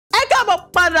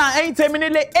káàbọ̀ padà ẹ̀yin tèmi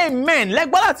nílé amen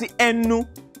lẹ́gbọ́n láti ẹnu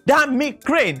Dami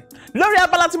Crane lórí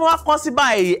abala tí mo wá kọ́ sí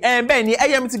báyìí bẹ́ẹ̀ ni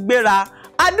ẹyẹ mi ti gbéra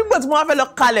àdúgbò tí mo wá fẹ́ lọ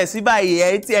kalẹ̀ sí báyìí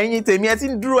ẹ̀yin tèmi ẹ ti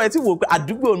ń dúró ẹ ti wò pé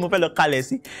àdúgbò ni mo fẹ́ lọ kalẹ̀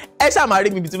sí ẹ ṣáà máa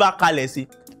rí mi ibi tí mo bá kalẹ̀ sí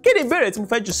kí ni ìbéèrè tí mo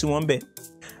fẹ́ jù sí wọn bẹ́ẹ̀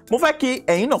mo fẹ́ kí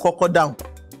ẹ̀yin náà kọ́kọ́ dáhùn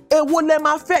èwo lẹ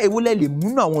máa fẹ́ èwo lẹ lè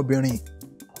múnú àwọn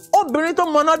obìnrin tó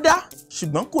mọná dá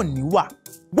ṣùgbọ́n kò níwà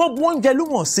gbogbo oúnjẹ ló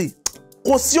mọ̀ sí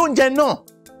kò sí oúnjẹ náà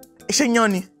ṣé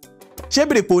yan ni ṣé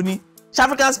bìrìpò ni ṣé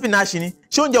African spinach ni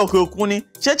ṣé oúnjẹ òkè òkun ni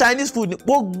ṣé Chinese food ni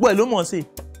gbogbo ẹ̀ ló mọ̀ sí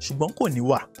ṣùgbọ́n kò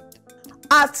níwà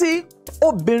àti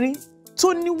obìnrin tó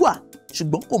níwà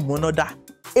ṣùgbọ́n kò mọná dá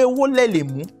èwo lẹ lè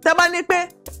mú tẹ́ bá ní pé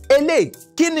eléyìí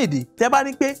kí nìdí tẹ́ bá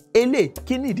ní pé eléyìí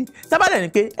kí nìdí tẹ́ bá dẹ̀ ní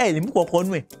pé ẹ lè mú kọ̀ọ̀kan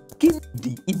nú ẹ̀ kí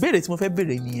nìdí ìbéèrè tí mo fẹ́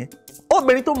béèrè nìyẹn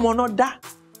obìnrin tó mọná dá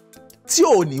tí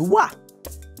ò ní wà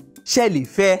ṣe lè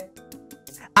fẹ́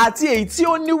àti èyí tí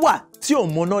ó níwà tí ò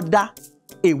mọná dá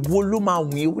èwo ló máa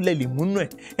wùn ewu lẹ lè múnú ẹ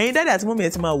ẹ̀yin dáadáa àti mọ́mí ẹ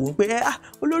ti máa wò ó pé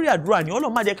olórí àdúrà ni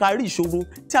Ọlọ́run má jẹ́ ká rí ìṣòro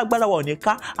tí agbára wa ò ní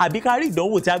ká àbí ká rí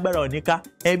ìdánwò tí agbára ò ní ká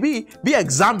bí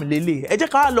exam lélẹ̀ ẹ jẹ́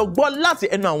ká lọ gbọ́ láti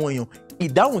ẹnu àwọn èèyàn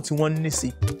ìdáhùn tí wọ́n ní sí.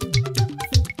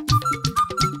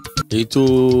 èyí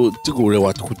tí kò rẹwà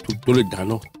tó lè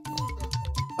dáná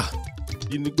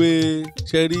yìí ni pé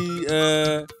ṣe rí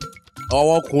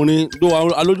àwọn ọkùnrin tó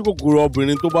alójúkòkòrò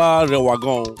obìnrin tó bá rẹwà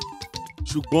gan-an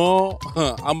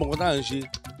ṣùgbọ́n àmọ́ nǹkan tá à ń ṣe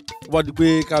tó bá di pé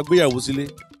ká gbéyàwó sílé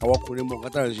àwọn ọkùnrin mọ̀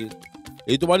nǹkan tá à ń ṣe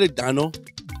èyí tó bá lè dáná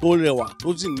tó rẹwà tó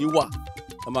sì níwà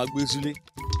a máa gbé sílé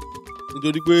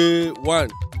nítorí pé one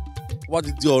tó bá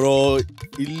ti di ọ̀rọ̀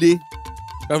ilé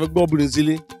ká fẹ́ gbọ́ obìnrin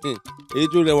sílé èyí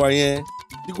tó rẹwà yẹn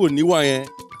tí kò níwà yẹn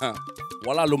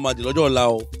wàhálà ló máa dé lọ́jọ́ ọ̀la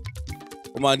o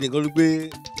ó máa di nǹkan pé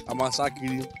a máa sá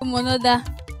kiri. tó mọ̀nà dá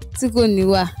tí kò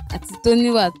níwà àti tó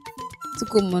níwà tí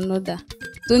kò mọ̀nà dá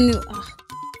tó níwà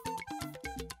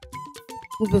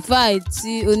mo prefer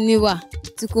tí ó níwà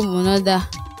tí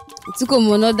kò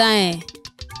mọ̀nà dá yẹn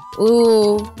ó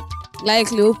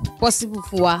likely ó possible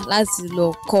fún wa láti lọ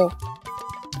kọ́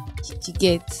you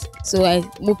get so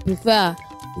mo prefer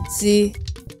tí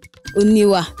ó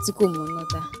níwà tí kò mọ̀nà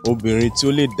dá. obìnrin tí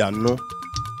ó lè dáná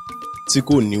tí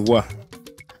kò níwà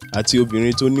àti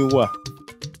obìnrin tó níwà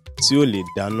tí ò lè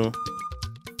dáná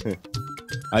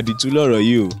àdìtú lọ̀rọ̀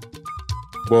yìí o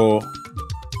bọ̀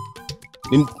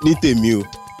ní tèmi o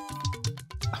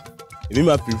èmi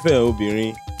máa prefer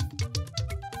obìnrin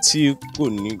tí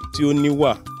ó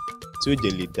níwà tí ó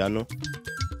jẹ́ lè dáná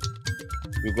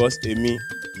because èmi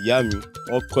ìyá mi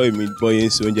wọ́n kọ́ èmi bọ́yé ń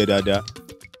ṣe oúnjẹ dáadáa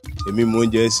èmi mọ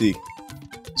oúnjẹ ṣe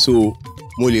so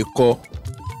mo lè kọ́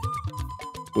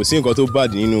kò sí nǹkan tó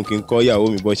bad nínú kí n kọ́ ìyàwó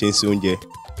mi bọ́ ṣe ń ṣe oúnjẹ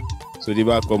so tí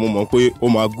bá kọ́ mo mọ̀ pé ó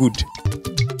máa good